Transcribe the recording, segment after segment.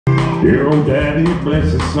Dear old daddy,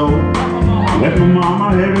 bless his soul, let my mama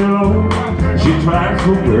have it low. She tried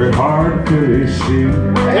so very hard to fill his shoes.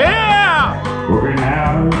 Yeah! Working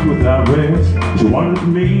hours without rest, she wanted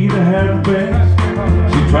me to have the best.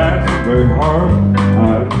 She tried so very hard,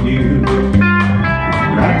 out of you.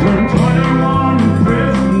 When I turned 21 in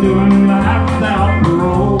prison, doing life without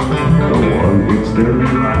parole, the war gets dirty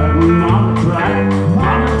right when mama tried.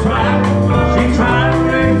 She tried to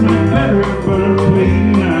raise me better, but her plea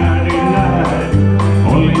 99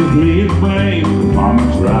 only leaves me to blame when mama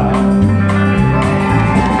tried.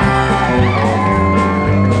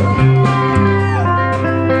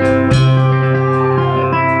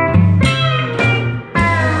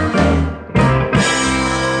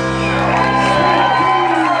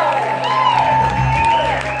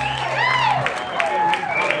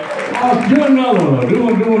 Do another one. Do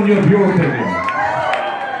one your picking.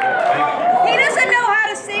 He doesn't know how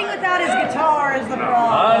to sing without his guitar is the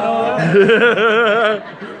problem. I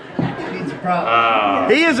know.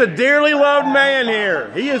 He is a dearly loved man here.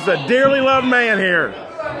 He is a dearly loved man here.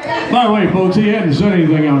 By the way, folks, he hadn't said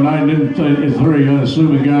anything all night. Didn't say it's a very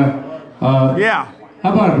unassuming guy. Yeah.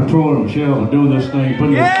 How about a patrol of Michelle doing this thing,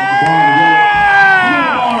 putting this barn together?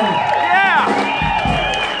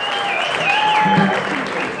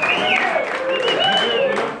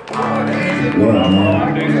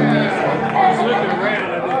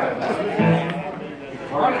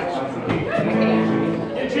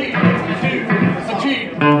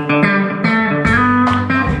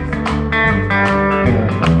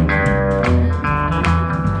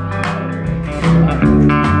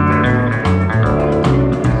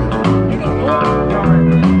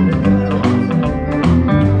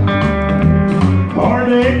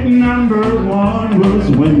 Heartache number one was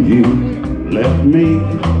when you left me.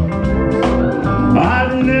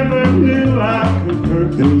 I never knew I could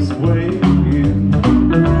hurt this way again.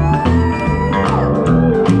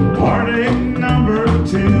 Heartache number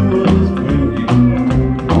two was when you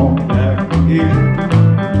walked back again.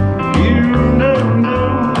 You never know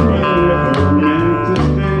when you're meant to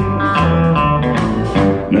stay.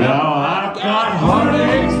 Now I've got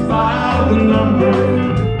heartaches by the number,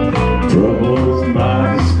 troubles by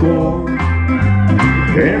the score.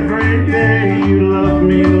 Every day you love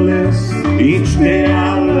me less, each day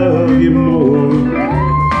I love you more.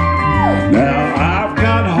 Now I've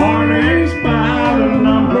got heartaches by the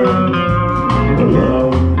number, the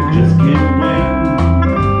love just can't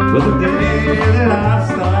win. But the day that I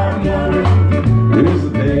start loving is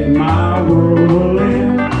the day my world will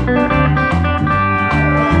end.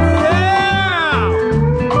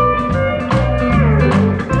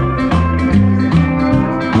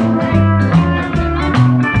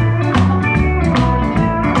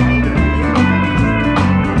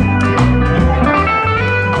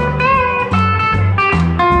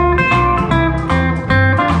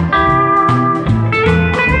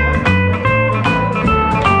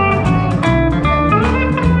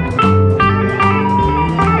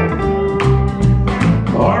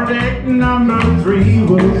 Heartache number three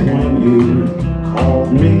was when you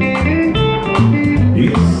called me.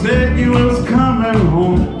 You said you was coming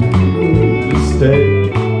home to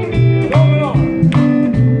stay.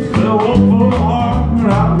 The hopeful heart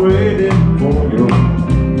I waited for you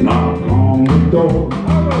knock on the door.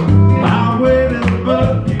 I waited,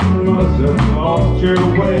 but you must have lost your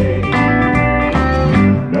way.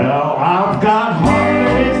 Now I've got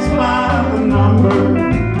heartaches by the number,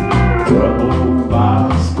 trouble by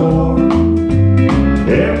the score.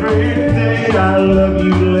 Every day I love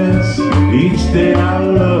you less, each day I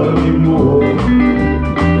love you more.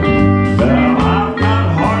 Now I've got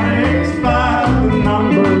heartaches by the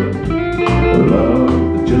number,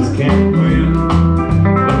 love just can't win.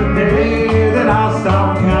 But the day that I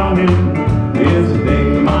stop counting is the day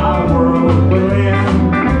my world will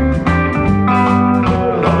end.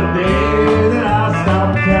 But the day that I stop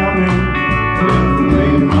counting is the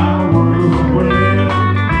day my world will end.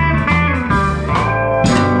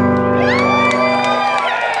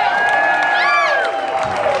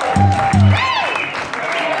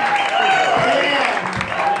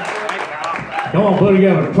 Come on, buddy,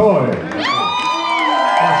 got a toy.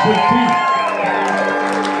 Sweet teeth.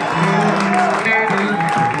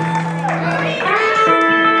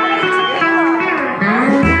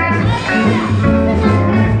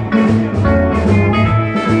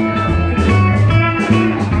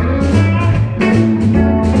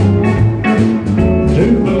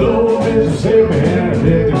 Two below is a safe hand, and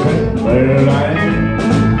it's a better life.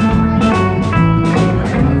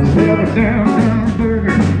 Never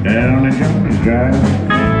down the Jones Drive.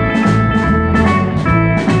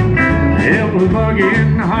 It was buggy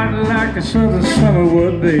and hot like a pockets of the summer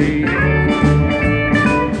would be.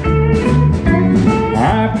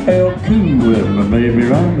 I felt cool with my baby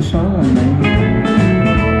right beside me.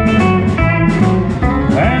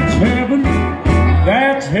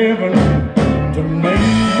 That's heaven to me.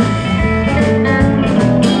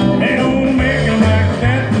 They don't make 'em like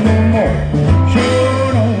that no more.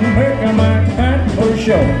 Sure don't make 'em like that for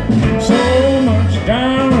sure. So much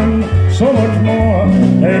down and so much more.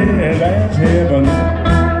 Hey, that's heaven.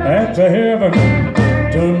 That's a heaven.